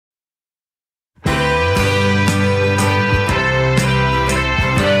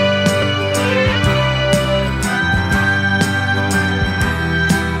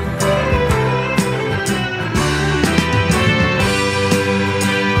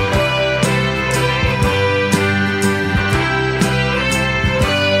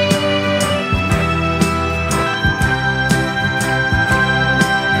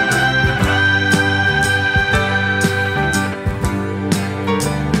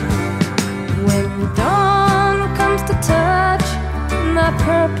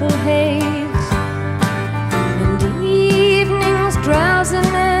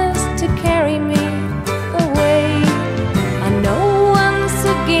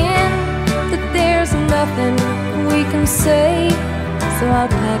say, so I'll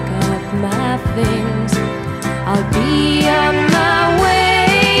pack up my things. I'll be on my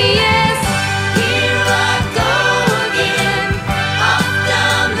way. Yes, here I go again, off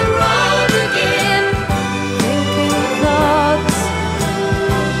down the road again, thinking thoughts,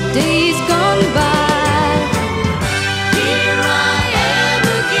 days gone by. Here I am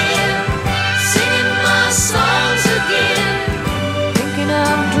again, singing my songs again, thinking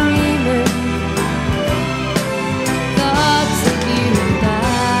I'm dreaming thoughts of you and I.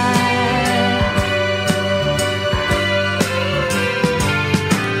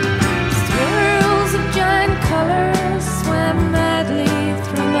 Swirls of giant colors swam madly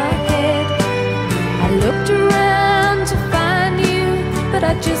through my head. I looked around to find you, but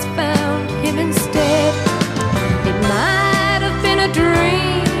I just found him instead. It might have been a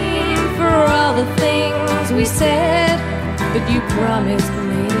dream for all the things we said, but you promised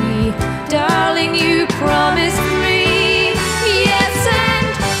me, darling, you promised me. Yes, and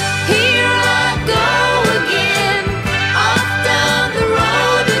here I go again, off down the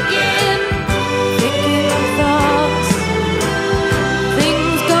road again, thinking thoughts,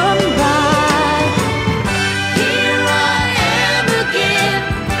 things gone by. Here I am again,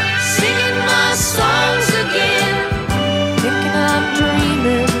 singing my songs again, thinking I'm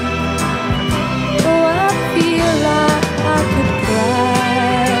dreaming. Oh, I feel like I could cry.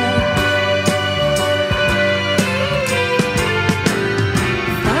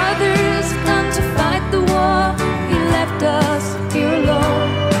 Father's gone to fight the war, he left us here alone.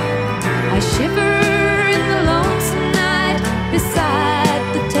 I shiver in the lonesome night beside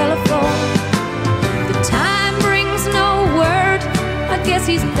the telephone. The time brings no word, I guess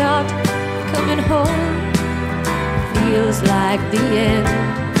he's not coming home. Feels like the end,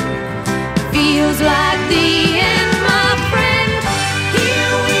 feels like the end, my friend.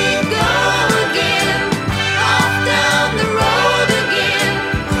 Here we go again, off down the road again,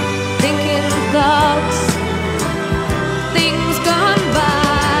 thinking thoughts, things gone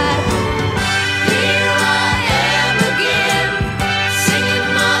by. Here I am again, singing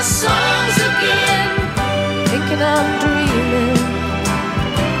my songs again, thinking I'm dreaming.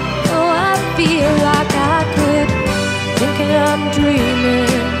 Oh, I feel like I could, thinking I'm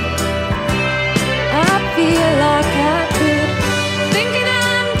dreaming. I feel like I could, thinking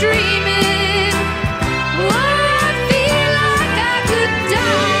I'm dreaming. Oh, I feel like I could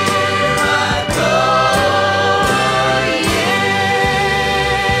die. Oh, yeah.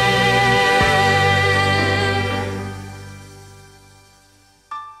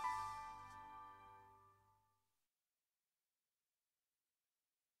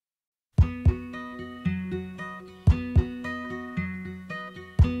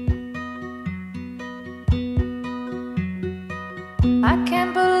 I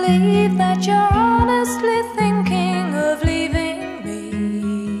can't believe that you're honestly thinking of leaving me,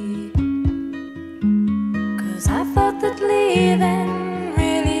 'cause I thought that leaving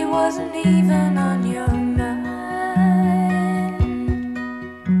really wasn't even on your mind.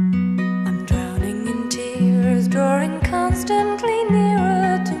 I'm drowning in tears, drawing constantly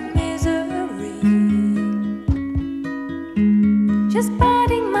nearer to misery, just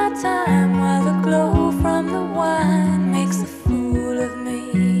biding my time while the glow from the wine makes a fool of me.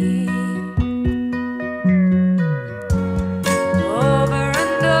 Over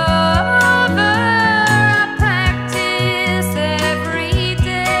and over I practice every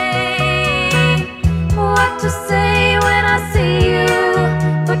day what to say when I see you,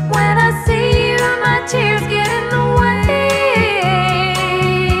 but when I see you my tears get in the way.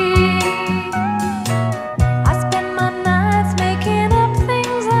 I spend my nights making up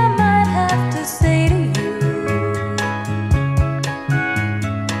things I might have to say to you,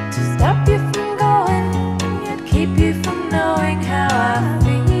 to stop you from going, yet keep you from knowing how I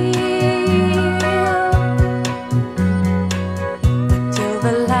feel. Till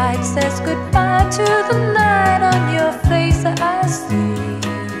the light says goodbye to the night, on your face I see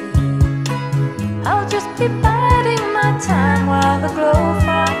I'll just be biding my time while the glow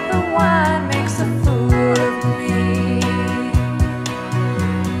from the wine makes a fool of me.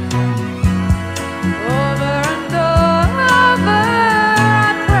 Over and over I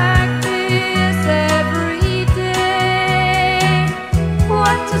practice every day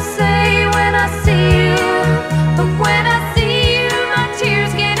what to say when I see you, but when I see you my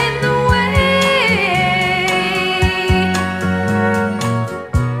tears get in the way.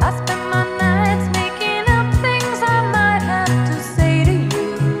 I spend my nights making up things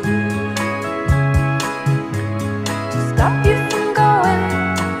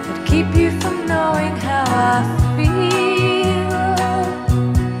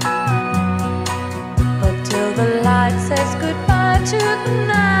the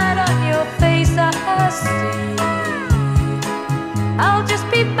night on your face I see. I'll just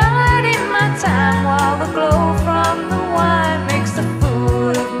be biding my time while the glow from the wine makes a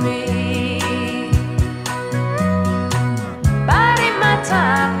fool of me. Biding my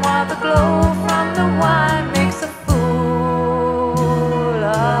time while the glow from the wine makes a fool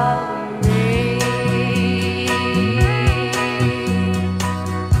of me.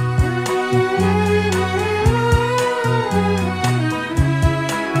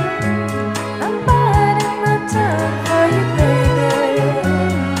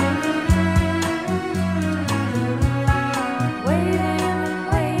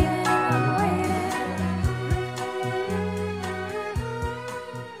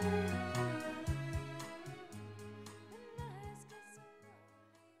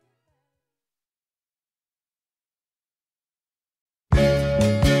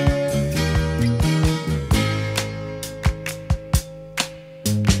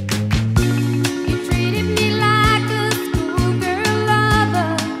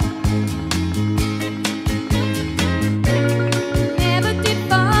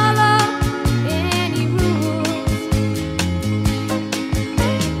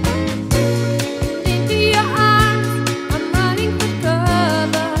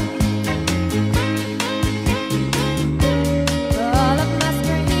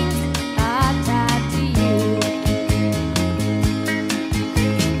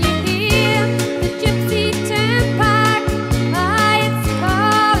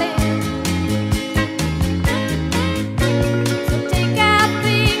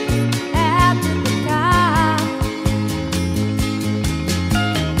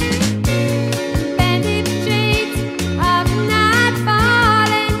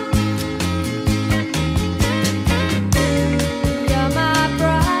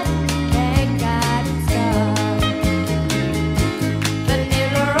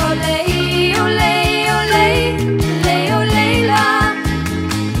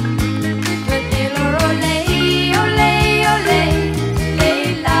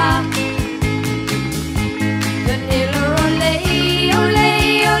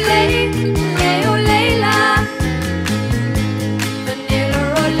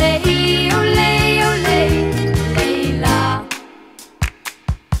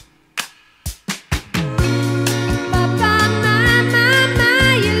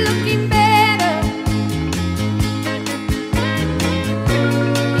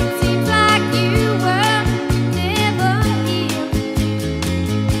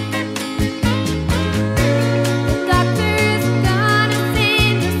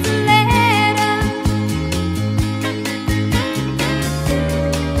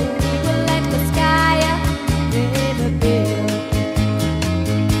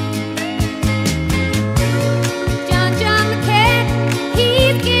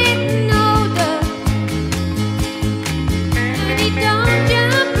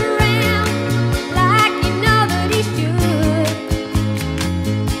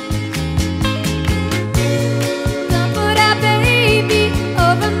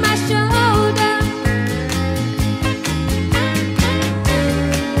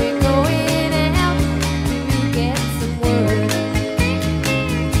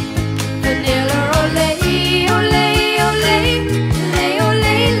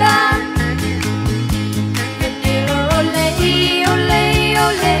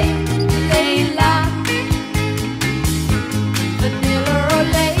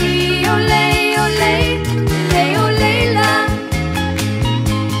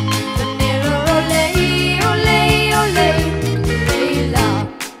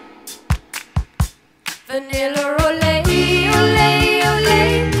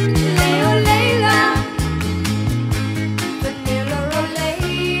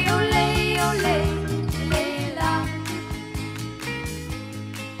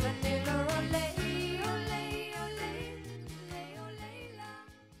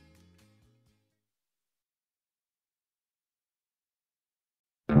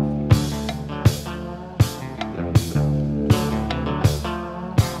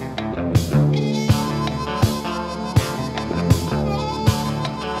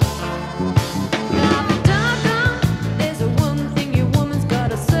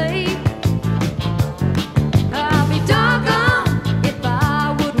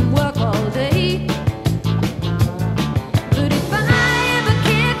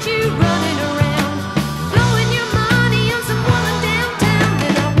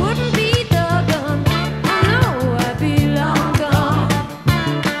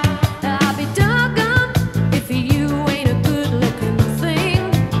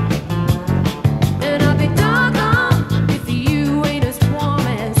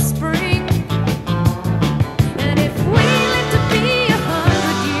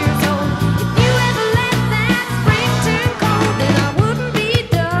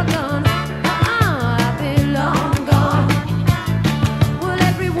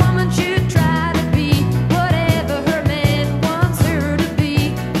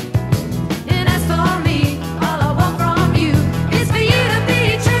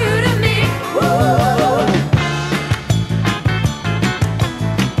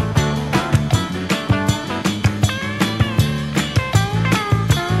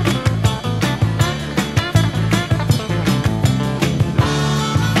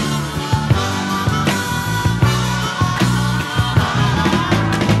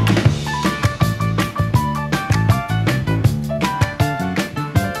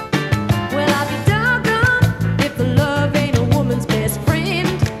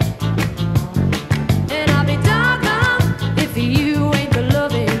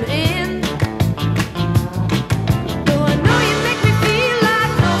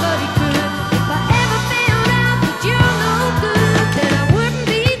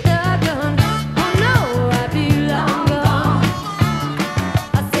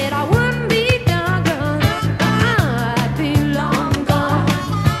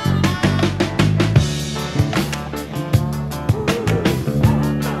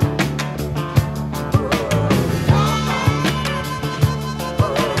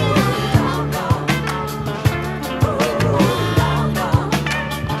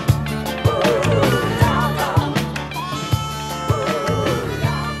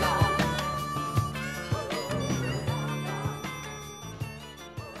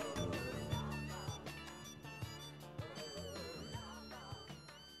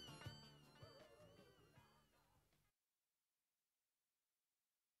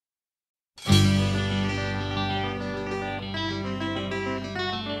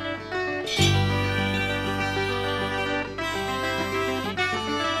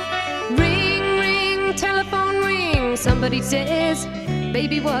 somebody says,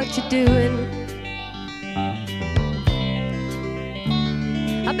 baby, what you doing?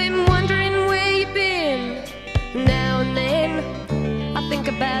 I've been wondering where you've been. Now and then I think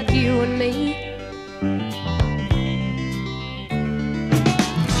about you and me.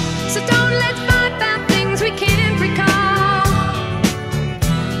 So don't let's fight about things we can't recall,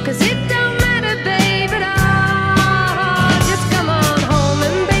 'cause it don't matter, babe, at all. Just come on home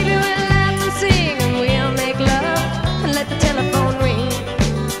and baby, we'll laugh and sing and we'll make love and let the telephone ring.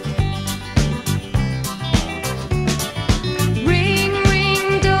 Ring, ring,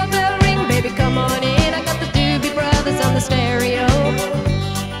 doorbell ring, baby, come on in. I got the Doobie Brothers on the stereo.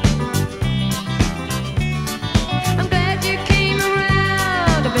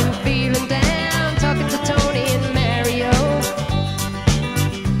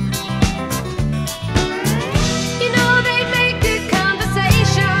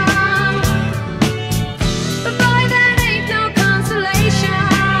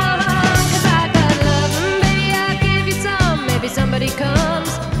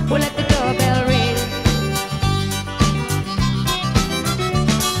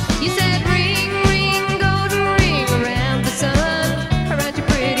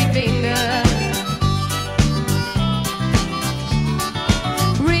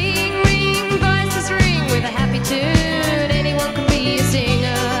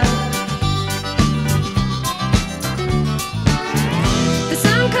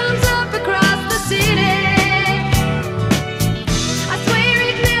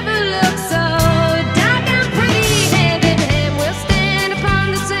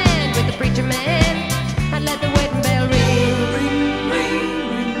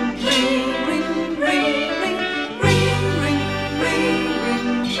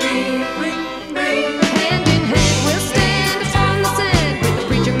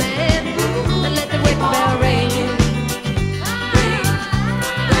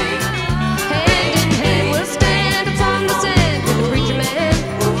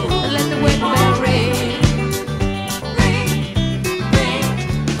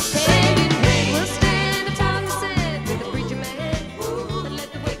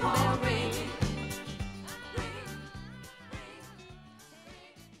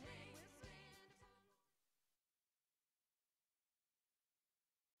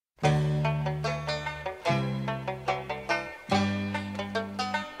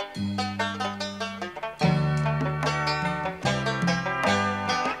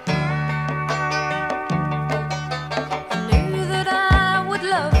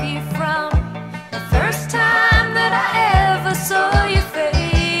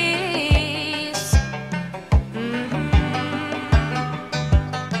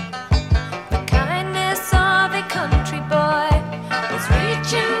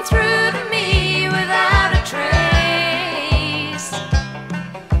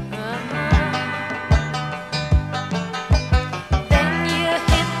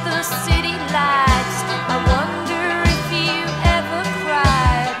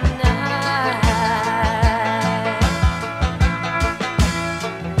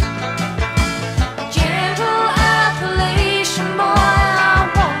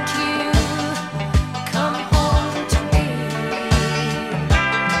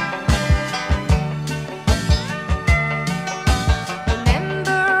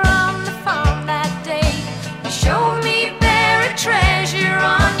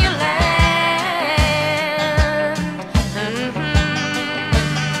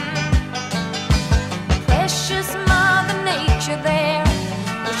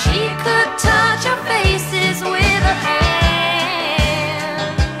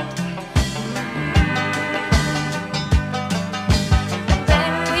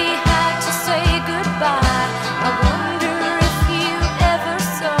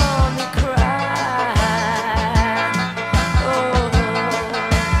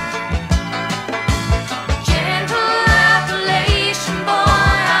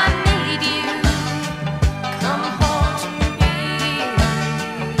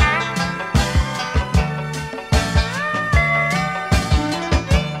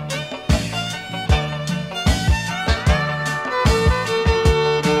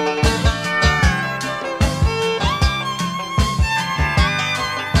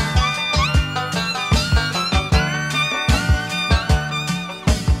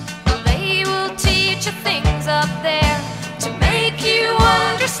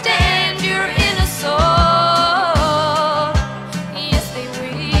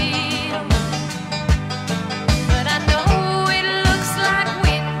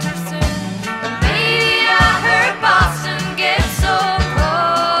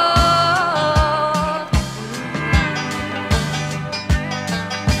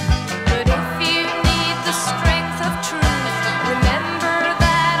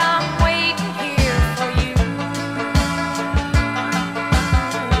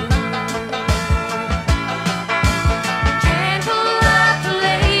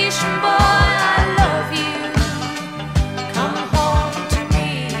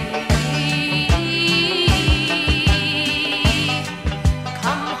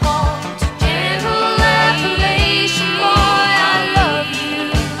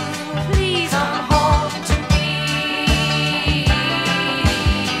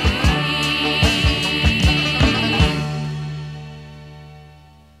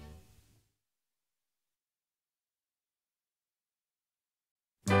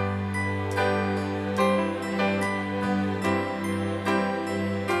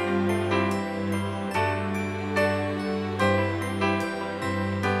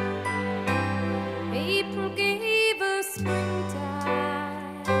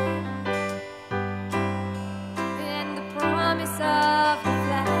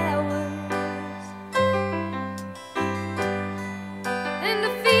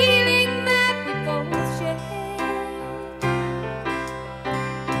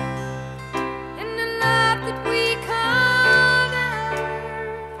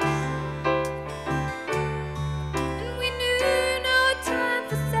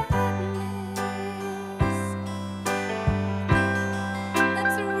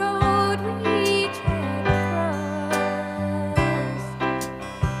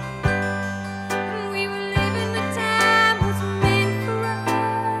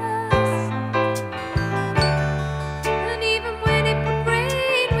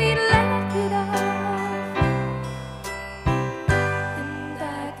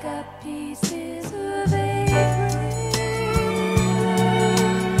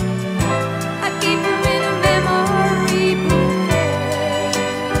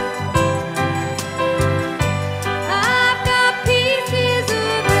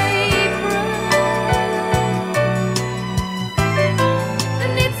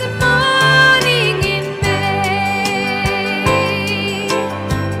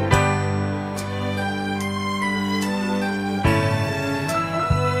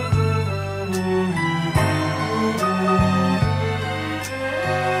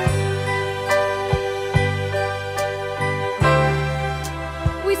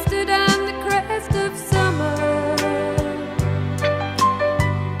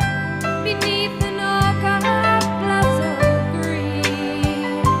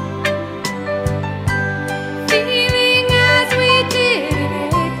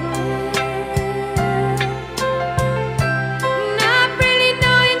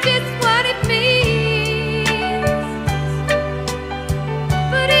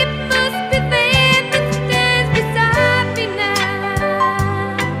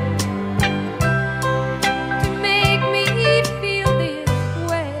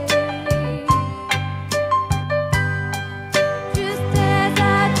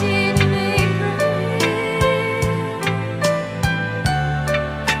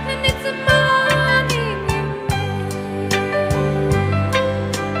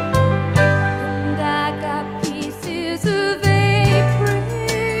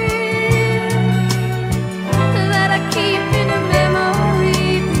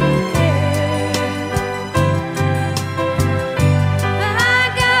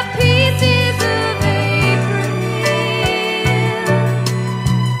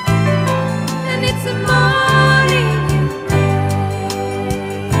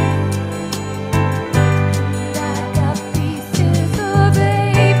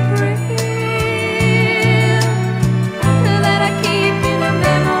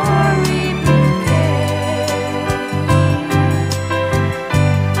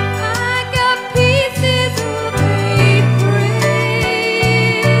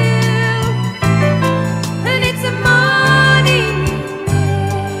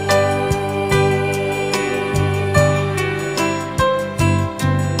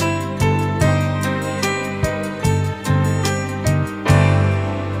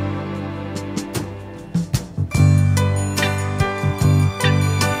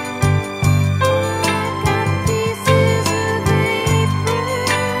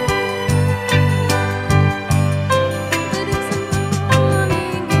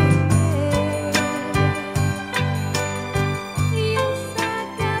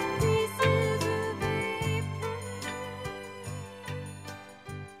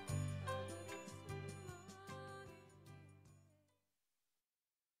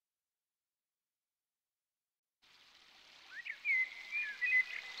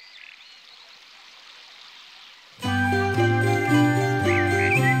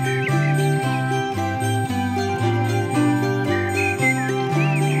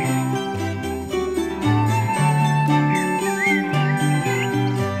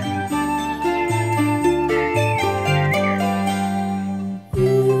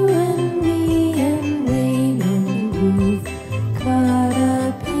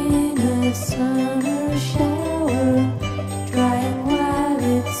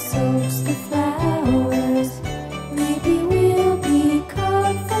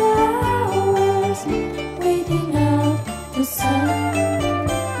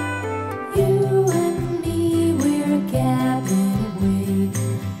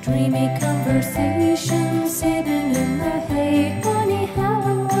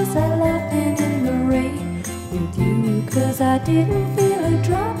 didn't feel a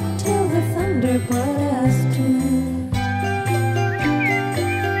drop till the thunder brought us to.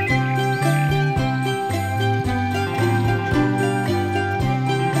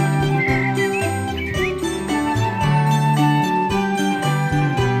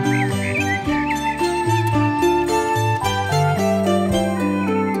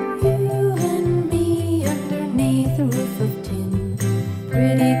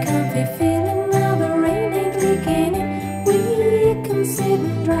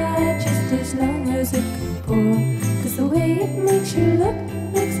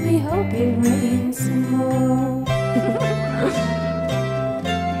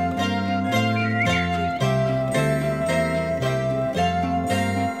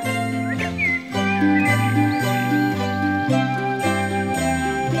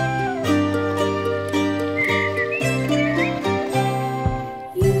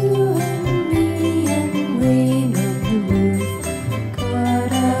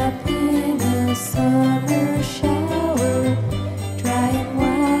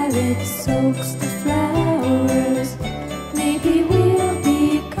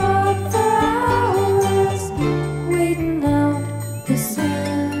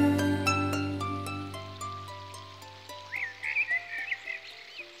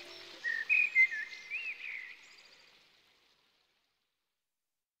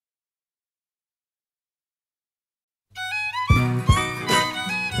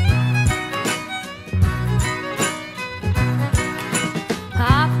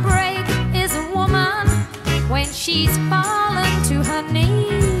 She's fallen to her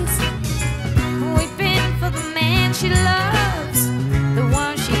knees, weeping for the man she loves, the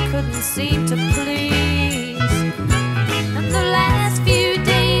one she couldn't seem to please. And the last few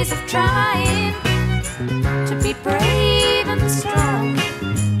days of trying to be brave and strong,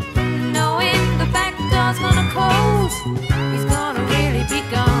 knowing the back door's gonna close, he's gonna really be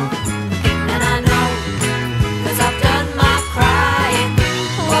gone. And I know, 'cause I've done my crying,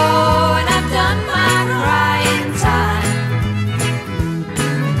 oh, and I've done my crying time.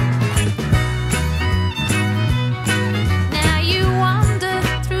 Now you wander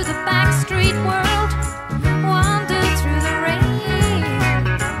through the backstreet world, wander through the rain,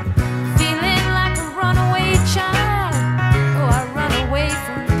 feeling like a runaway child. Oh, I run away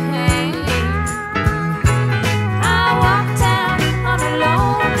from pain. I walk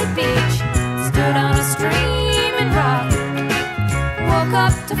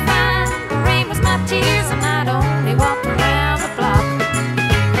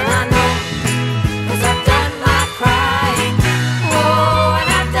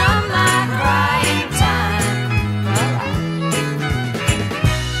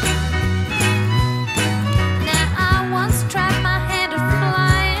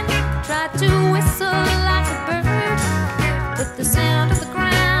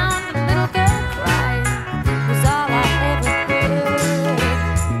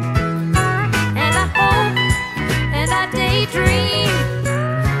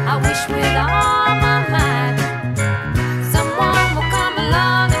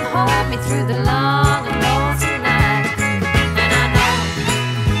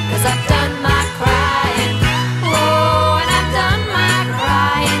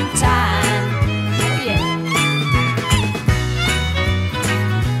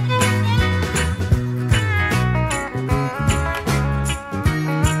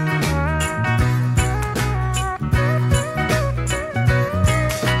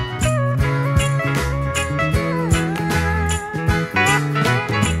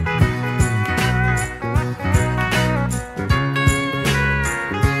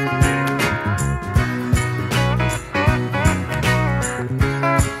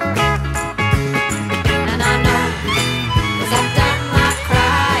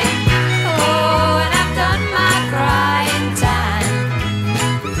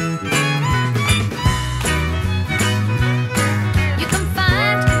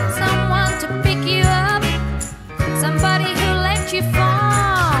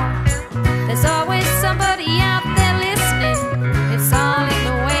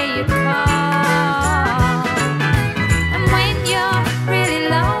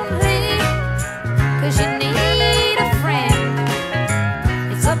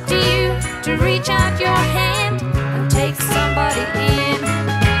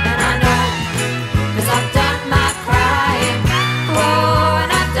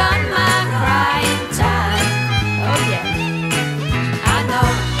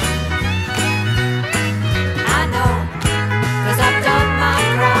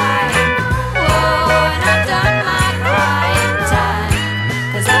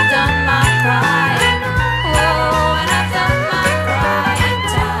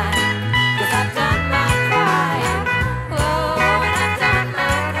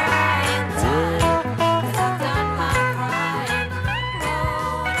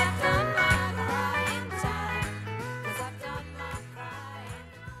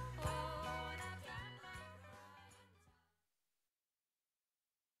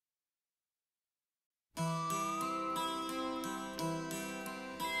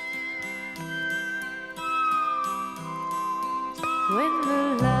when the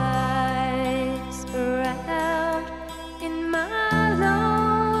lights are out in my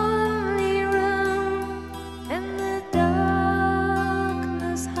lonely room and the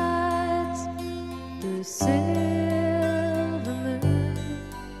darkness hides the silver moon.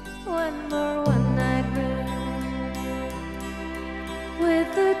 One more one-night room with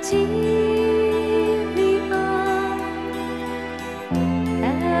the TV on.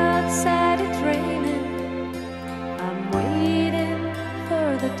 Outside it's raining, I'm waiting for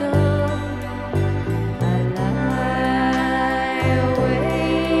the dawn. I lie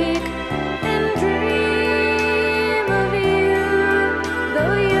awake and dream of you,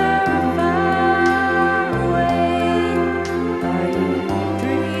 though you're far away. Are you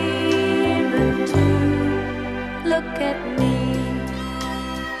dreaming too? Look at me.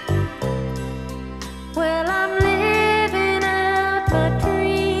 Well, I'm living out my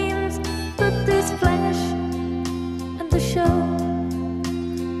dreams, but this flash and the show,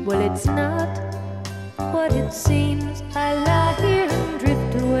 well, it's not what it seems. I lie here and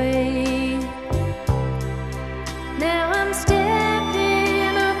drift away. Now I'm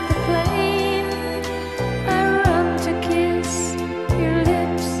stepping off the plane. I run to kiss your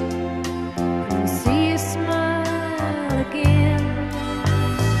lips and see you smile again.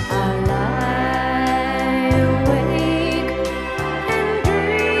 I lie awake and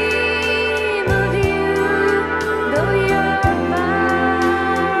dream of you, though you're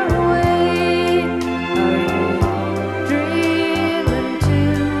far away. Are you dreaming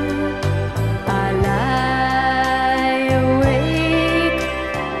too? I lie awake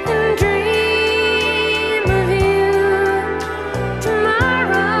and dream of you.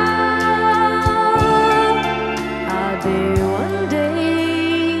 Tomorrow I'll be one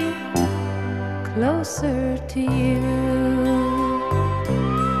day closer to you.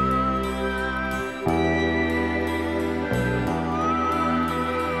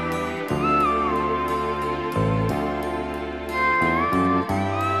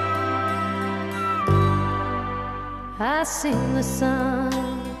 I sing the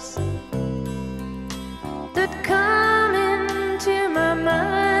songs that come into my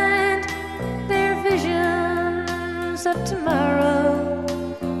mind. They're visions of tomorrow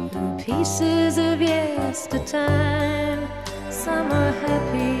and pieces of yestertime. Some are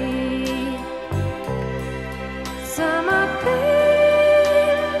happy, some are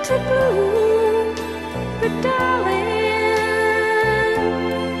painted blue, but darling,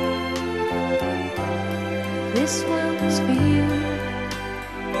 this one's for you.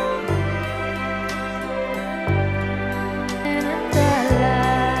 And I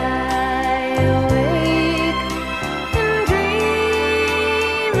lie awake and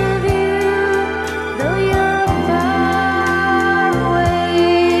dream of you, though you're far away.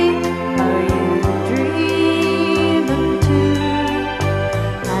 Are you dreaming too?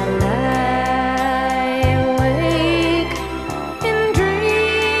 I lie awake and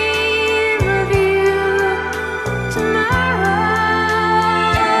dream of you. Tomorrow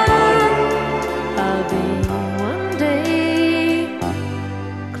I'll be one day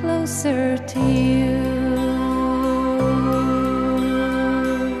closer to you.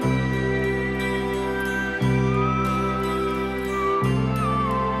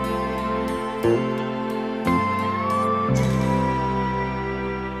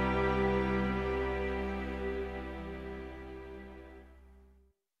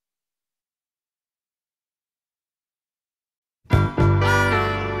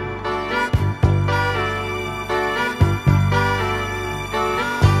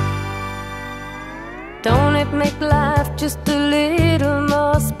 Don't it make life just a little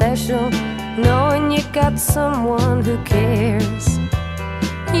more special, knowing you got someone who cares?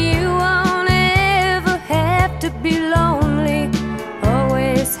 You won't ever have to be lonely,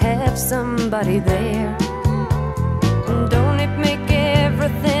 always have somebody there. And don't it make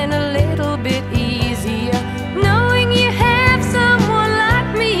everything a little bit easier, knowing you have someone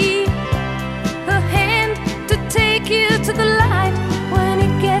like me, a hand to take you to the light when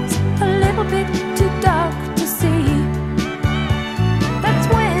it gets a little bit too dark to see. That's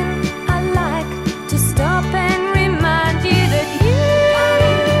when I like to stop and remind you that you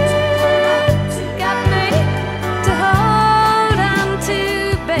got me to hold on to,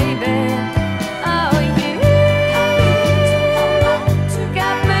 baby. Oh, you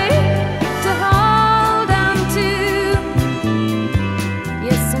got me to hold on to.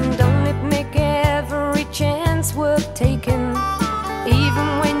 Yes, and don't it make every chance worth taking, even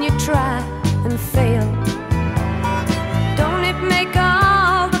when you try and fail? Don't it make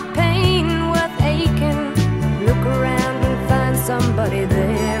all the pain worth aching? Look around and find somebody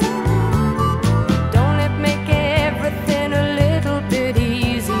there. Don't it make everything a little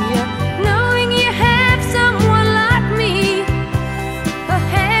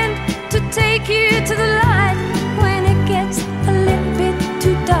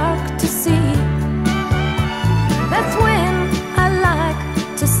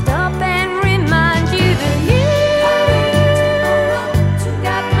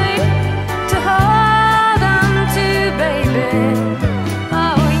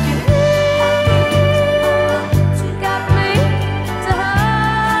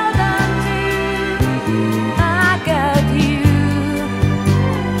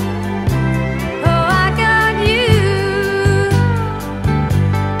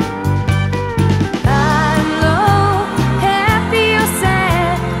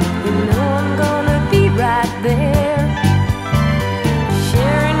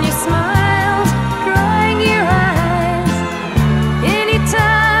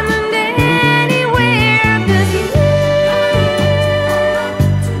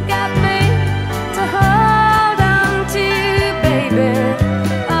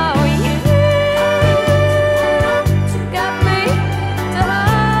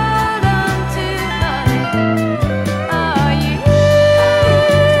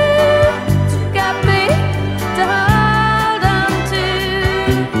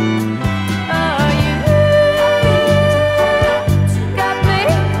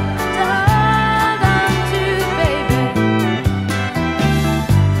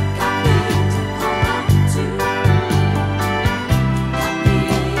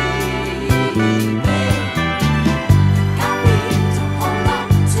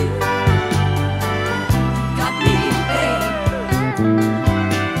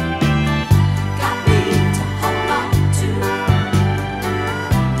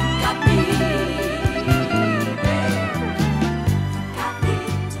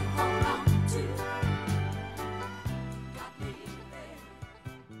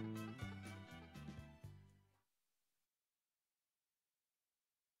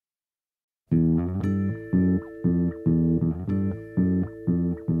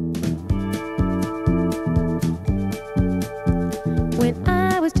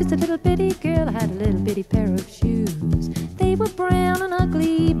just a little bitty girl, I had a little bitty pair of shoes. They were brown and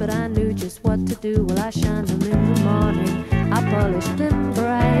ugly, but I knew just what to do. Well, I shined them in the morning, I polished them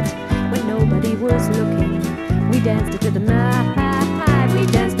bright. When nobody was looking, we danced into the night. We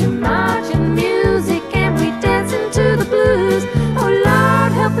danced to marching music and we danced into the blues. Oh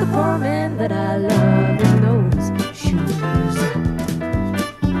Lord, help the poor man that I love in those shoes.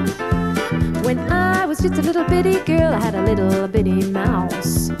 When I was just a little bitty girl, I had a little bitty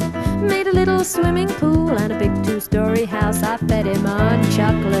mouse. Made a little swimming pool and a big two-story house. I fed him on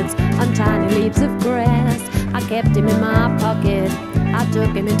chocolates, on tiny leaves of grass. I kept him in my pocket, I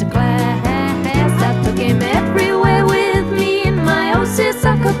took him into class. I took him everywhere with me in my old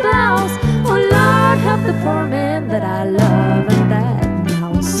seersucker blouse. Oh Lord, help the poor man that I love and that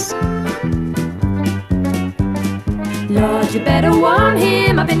mouse. Lord, you better warn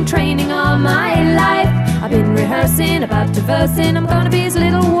him, I've been training all my life. I've been rehearsing, about to verse in, I'm gonna be his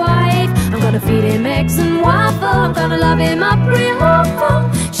little wife. I'm gonna feed him eggs and waffle, I'm gonna love him up real awful.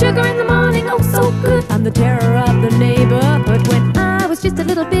 Sugar in the morning, oh so good, I'm the terror of the neighborhood. When I was just a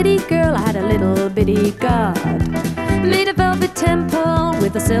little bitty girl, I had a little bitty god. Made a velvet temple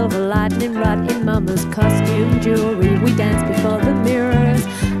with a silver lightning rod. In Mama's costume jewelry, we danced before the mirrors.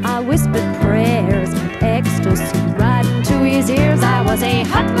 I whispered prayers and ecstasy right into his ears. I was a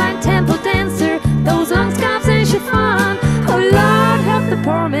hotline temple dancer, those long scarves and chiffon. Oh Lord, help the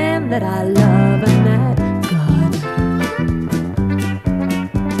poor man that I love and that God.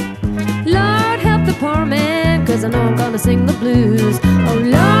 Lord, help the poor man, 'cause I know I'm gonna sing the blues. Oh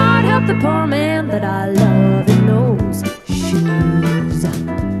Lord, help the poor man that I love in those shoes.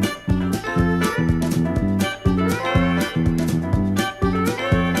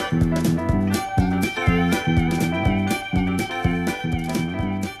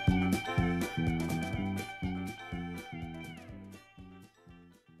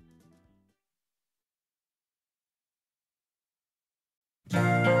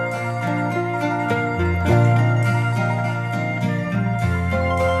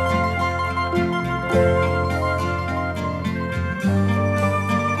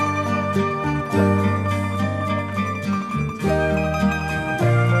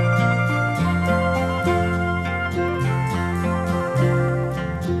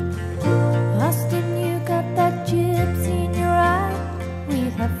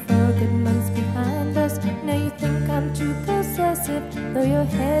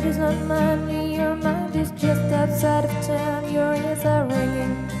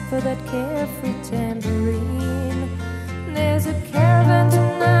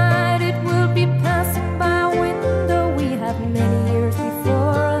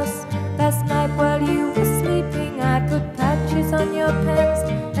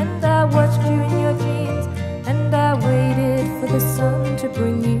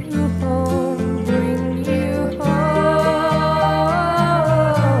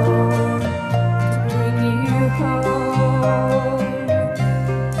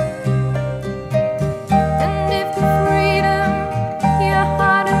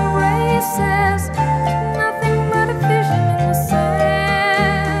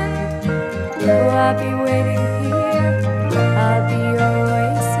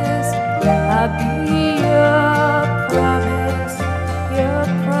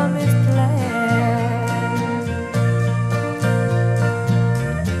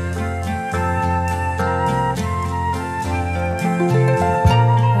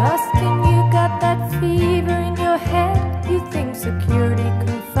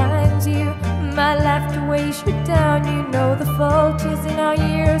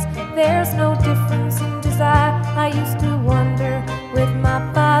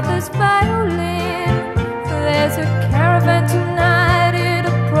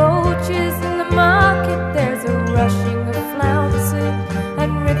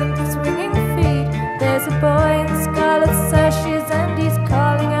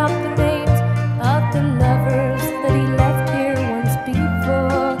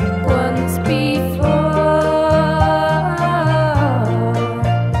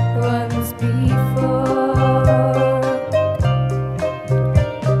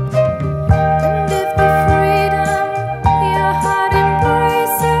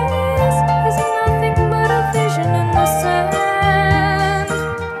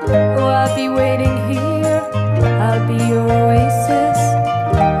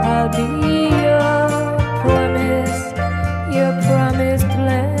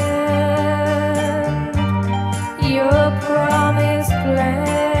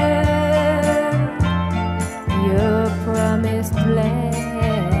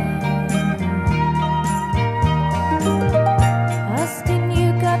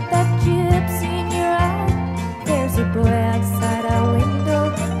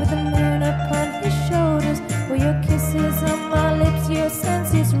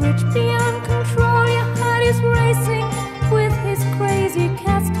 is rich beyond control. Your heart is racing with his crazy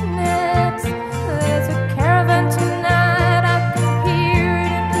castanets. There's a caravan tonight, I can hear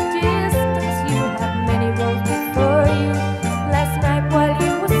it in the distance. You have many roads before you. Last night while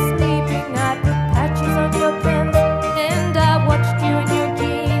you were sleeping, I put patches on your pants, and I watched you in your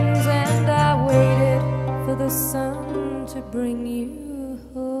jeans, and I waited for the sun to bring you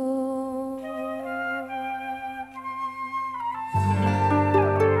home.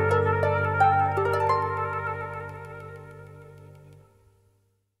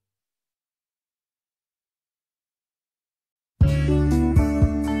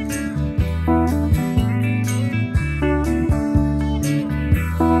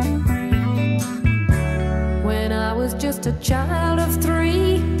 When I was just a child of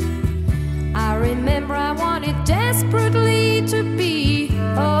 3, I remember I wanted desperately to be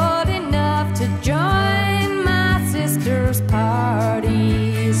old enough to join my sister's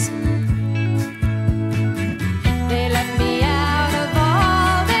parties. They left me out of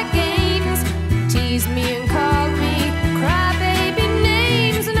all their games, teased me and called me crybaby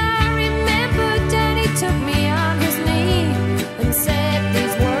names. And I remember Daddy took me on his knee and said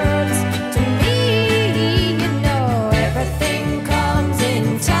these words to me. You know, everything comes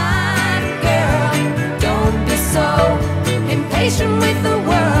in time, girl. Don't be so impatient with the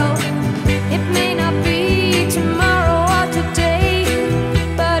world. It may not be tomorrow or today,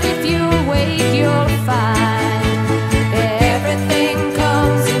 but if you wait, you'll find everything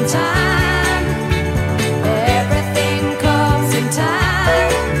comes in time. Everything comes in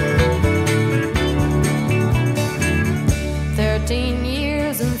time. 13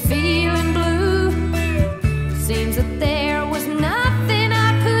 years and feeling blue. Seems that there was nothing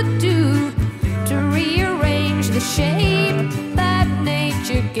I could do to rearrange the shape that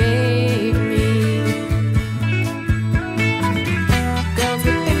nature gave me. Girls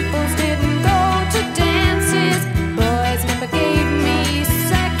with pimples didn't go to dances. Boys never gave me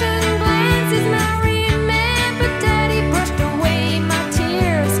second glances. And I remember Daddy brushed away my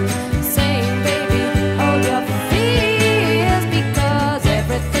tears, saying, baby, hold your fears, because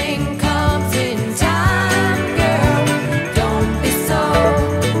everything comes in time, girl. Don't be so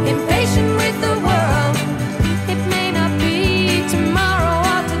impatient with the world. It may not be tomorrow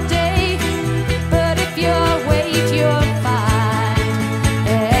or today, but if you'll wait, you'll find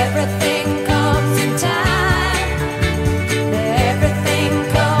everything comes in time. Everything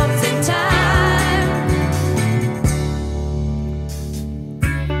comes in time.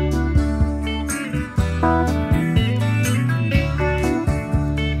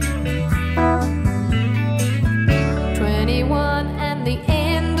 21 and the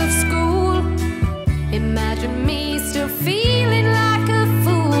end of school. Imagine me still feeling like a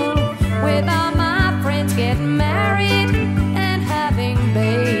fool, with all my friends getting married and having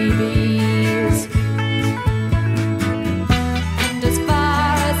babies. And as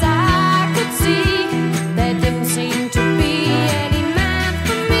far as I could see, there didn't seem to be any man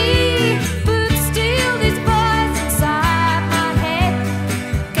for me. But still, these voices inside my head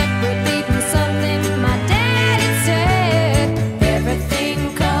kept repeating something my daddy said. Everything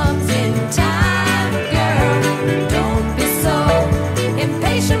comes in time, girl. Don't be so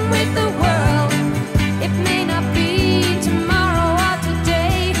impatient with the world. It may not be tomorrow or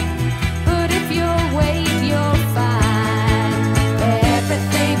today, but if you'll wait, you'll find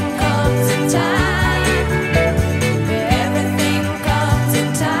everything comes in time. Everything comes in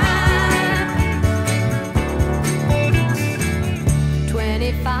time.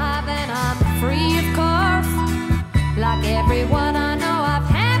 25 and I'm free, of course. Like everyone I know, I've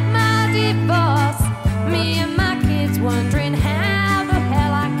had my divorce. Me and my kids wondering how the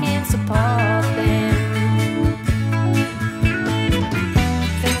hell I can support them.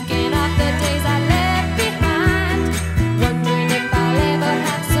 Thinking of the days I left behind, wondering if I'll ever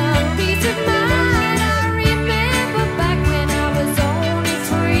have some peace of mind. I remember back when I was only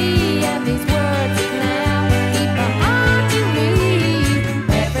 3, and these words now keep haunting me.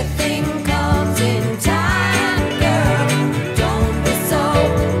 Everything comes in time, girl. Don't be so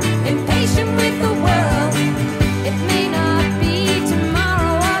impatient with the world.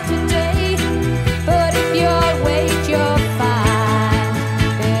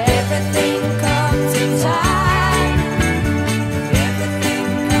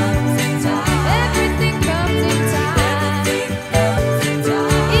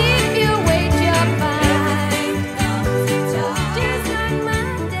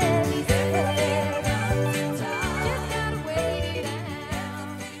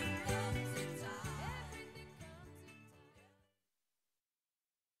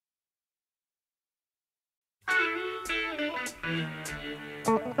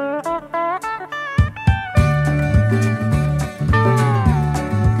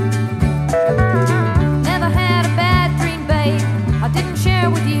 Never had a bad dream, babe, I didn't share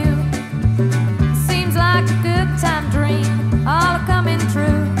with you. Seems like a good time dream, all are coming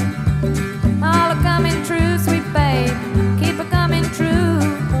true. All are coming true, sweet babe, keep it coming true.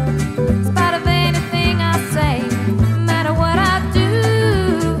 In spite of anything I say, no matter what I do.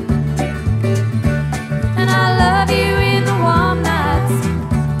 And I love you in the warm nights,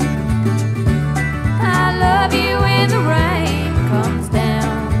 I love you when the rain comes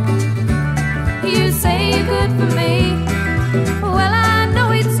down. You say you're good for me, well I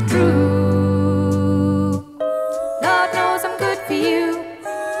know it's true. Lord knows I'm good for you,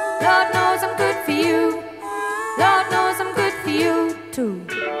 Lord knows I'm good for you, Lord knows I'm good for you too.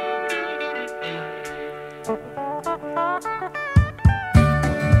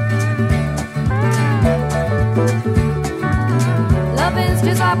 Loving's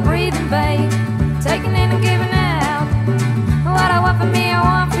just like breathing, babe, taking in and giving out. What I want for me, I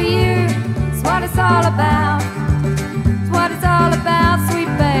want for you. It's what it's all about. It's what it's all about, sweet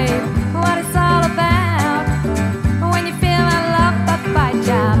babe. What it's all about. When you feel in love, that bite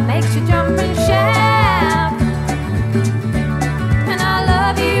job makes you jump and shout. And I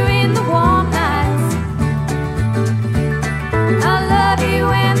love you in the warm nights, I love you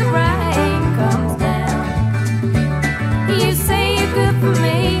when the rain comes down. You say you're good for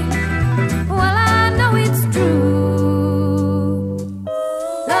me, well I know it's true.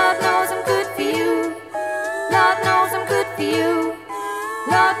 Lord knows I'm good for you, Lord knows I'm good for you,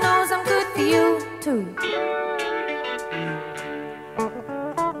 Lord knows I'm good for you too.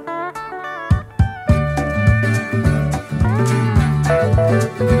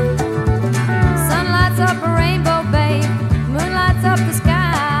 Sun lights up a rainbow, babe, moon lights up the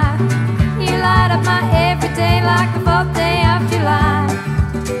sky. You light up my everyday like the 4th day of July.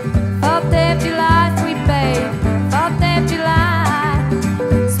 4th day of July, sweet babe, 4th day of July.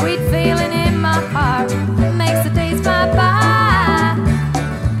 Sweet feeling in my heart makes the days fly by.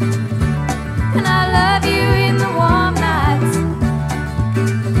 And I love you in the warm nights,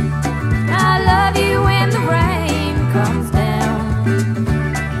 I love you when the rain comes down.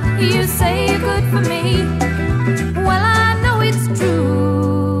 You say you're good for me, well I know it's true.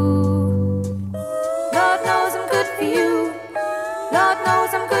 Lord knows I'm good for you, Lord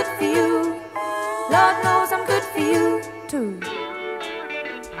knows I'm good for you, Lord knows I'm good for you too.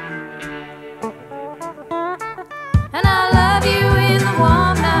 And I love you in the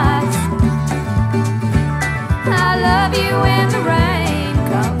warm nights, I love you when the rain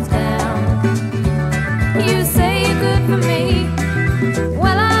comes down. You say you're good for me,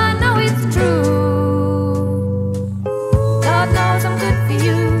 well I know it's true. Lord knows I'm good for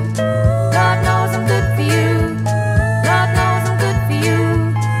you, Lord knows I'm good for you, Lord knows I'm good for you,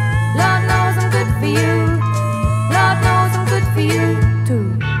 Lord knows I'm good for you, Lord knows I'm good for you too.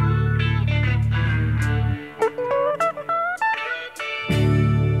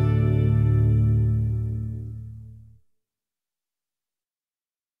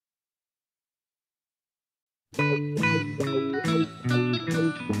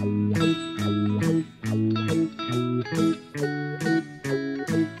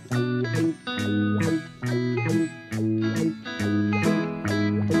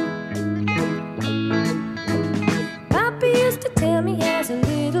 Papa used to tell me as a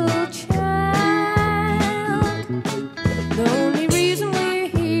little child, the only reason we're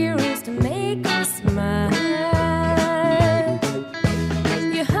here is to make us smile.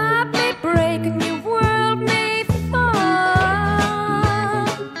 Your heart may break and your world may fall,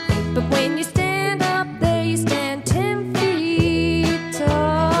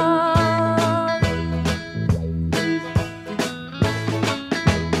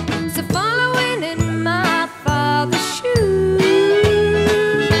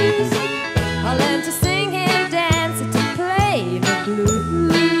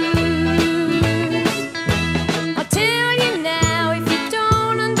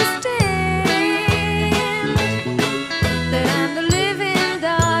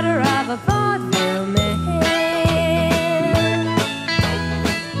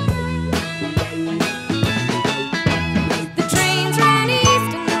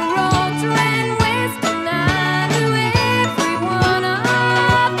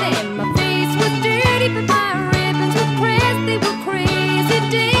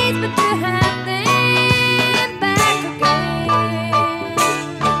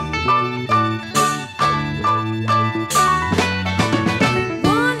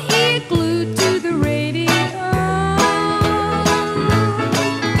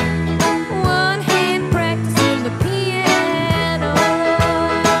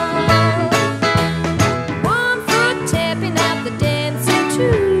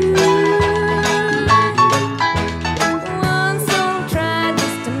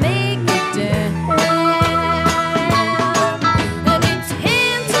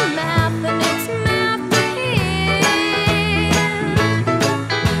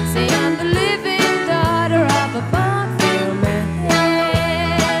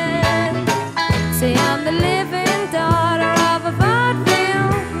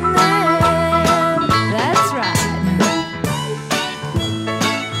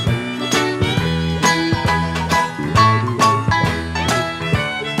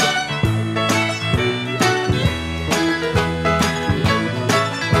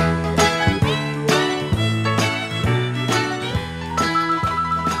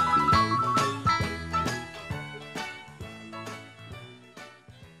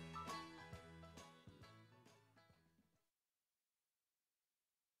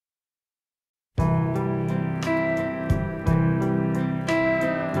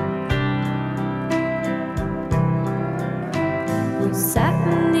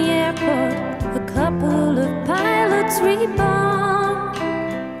 sleep on,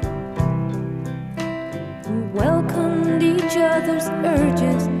 and welcomed each other's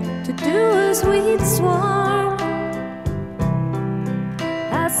urges to do as we'd sworn.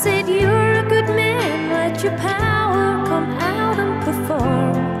 I said, you're a good man, let your power come out and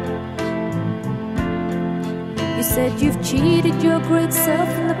perform. You said you've cheated your great self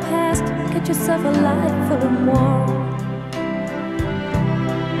in the past, get yourself a life full and warm.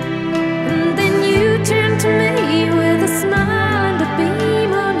 And then you turned to me with a smile and a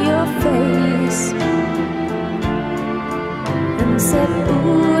beam on your face, and said,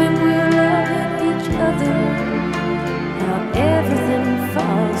 ooh, and we're loving each other, how everything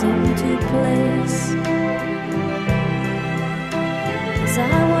falls into place. As I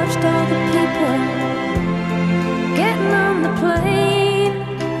watched all the people getting on the plane,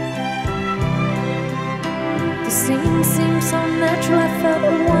 the scene seemed so natural, I felt a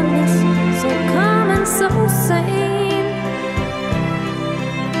oneness, so calm and so sane.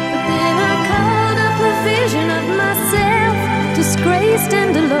 But then I called up a vision of myself, disgraced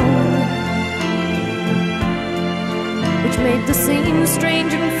and alone, which made the scene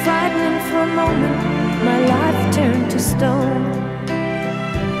strange and frightening. For a moment my life turned to stone.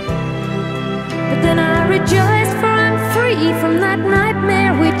 But then I rejoiced, for I'm free from that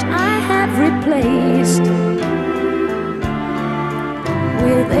nightmare which I have replaced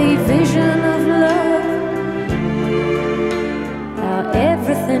with a vision of love, how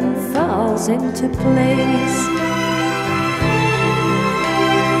everything falls into place.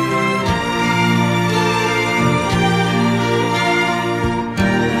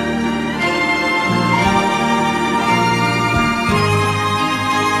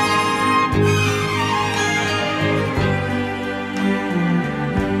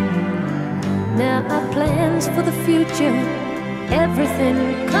 Plans for the future, everything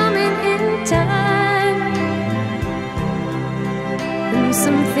coming in time, and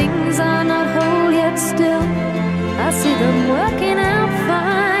some things are not whole yet still, I see them working out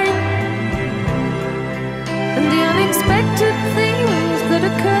fine. And the unexpected things that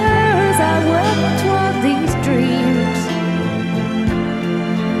occur as I work toward these dreams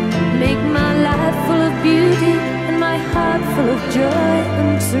make my life full of beauty and my heart full of joy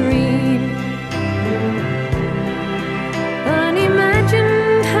and serene.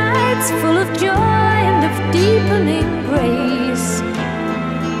 Unimagined heights full of joy and of deepening grace.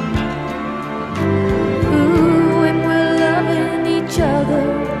 Ooh, when we're loving each other,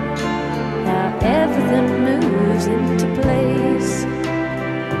 how everything moves into place.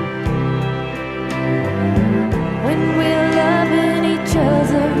 When we're loving each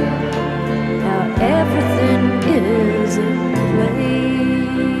other, how everything is in place.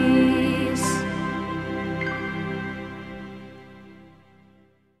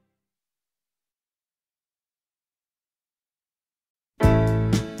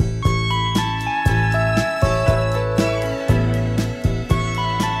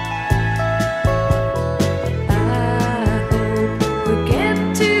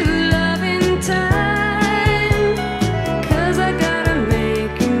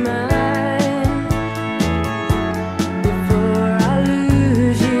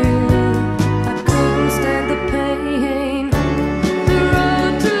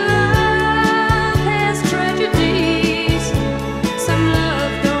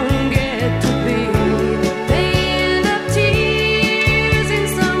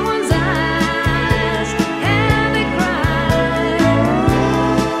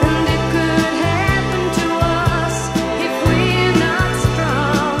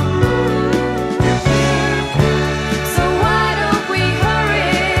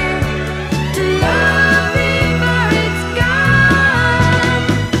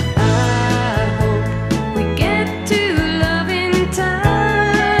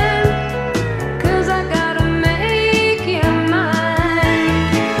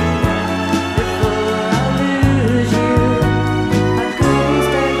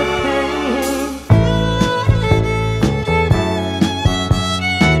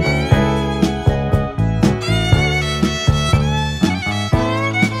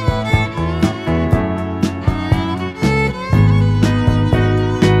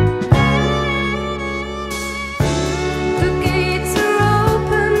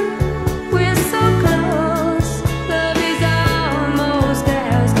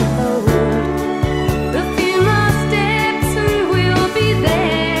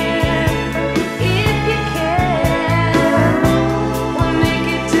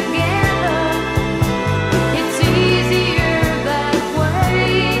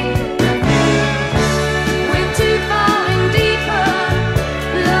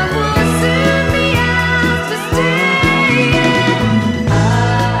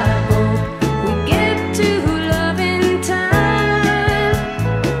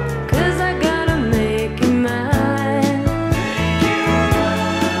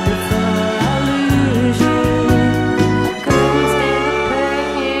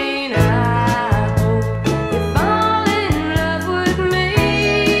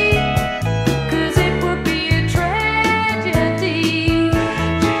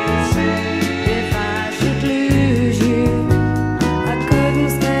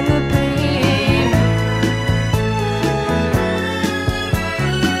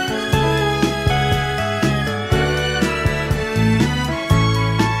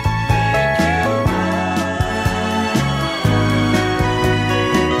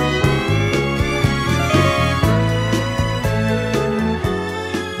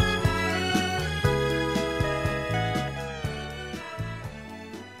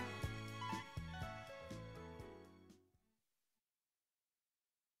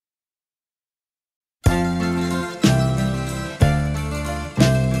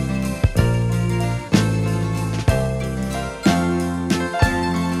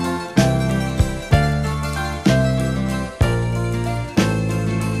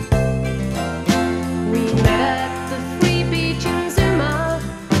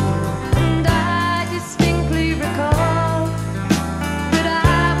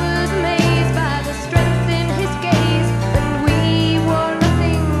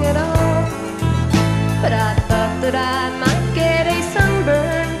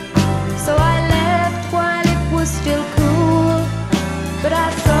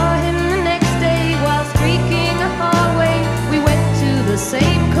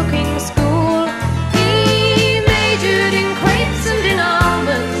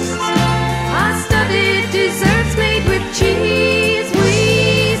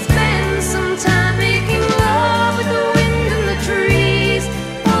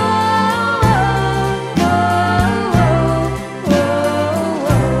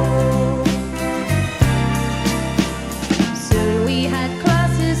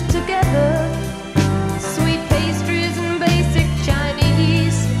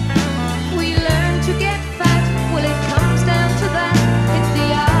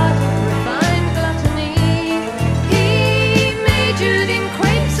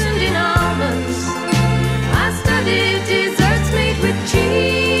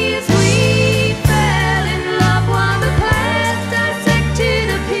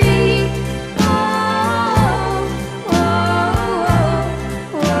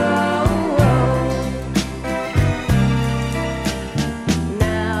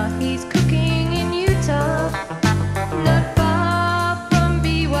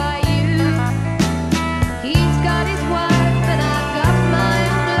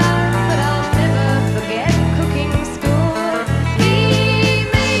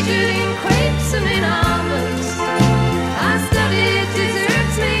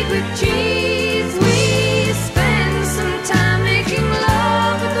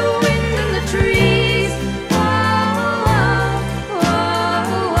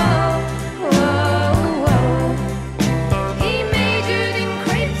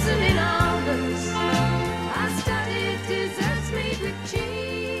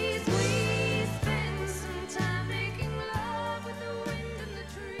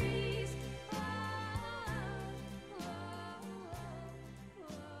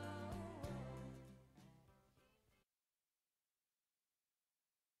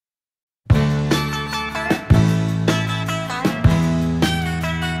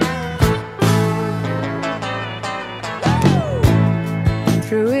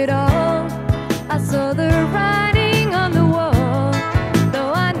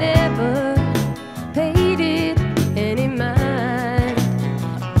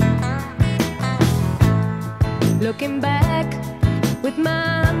 looking back with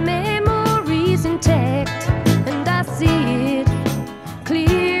my memories intact, and I see it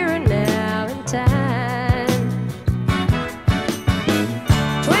clearer now in time.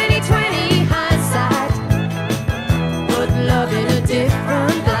 2020 hindsight put love in a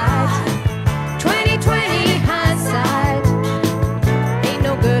different light. 2020 hindsight ain't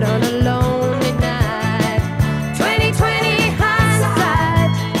no good on a lonely night. 2020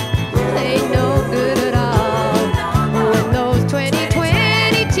 hindsight ain't no good at all when those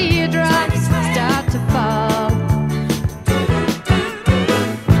 2020 teardrops start to fall.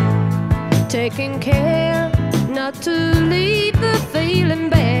 Taking care not to leave the feeling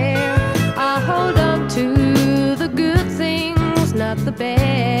bare. I hold on to the good things, not the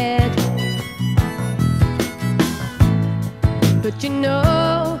bad. But you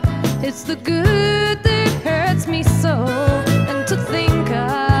know, it's the good that hurts me so, and to think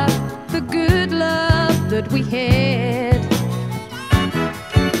of the good love that we had.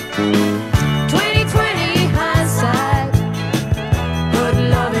 2020 hindsight put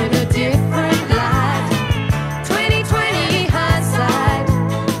love in a different light. 2020 hindsight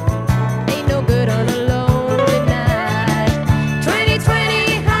ain't no good on a lonely night.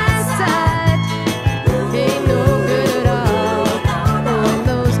 2020 hindsight ain't no good at all when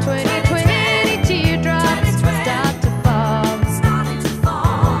those 2020 teardrops start to fall.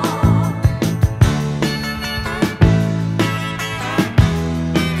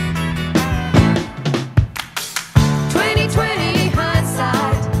 2020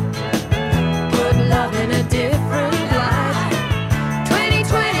 hindsight put love in a different light.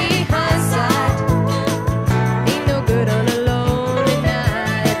 2020 hindsight ain't no good on a lonely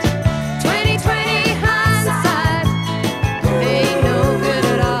night. 2020 hindsight ain't no good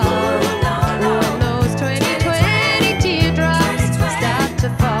at all when those 2020 teardrops start to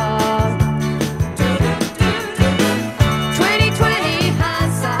fall. 2020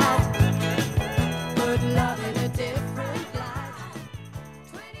 hindsight put love in a different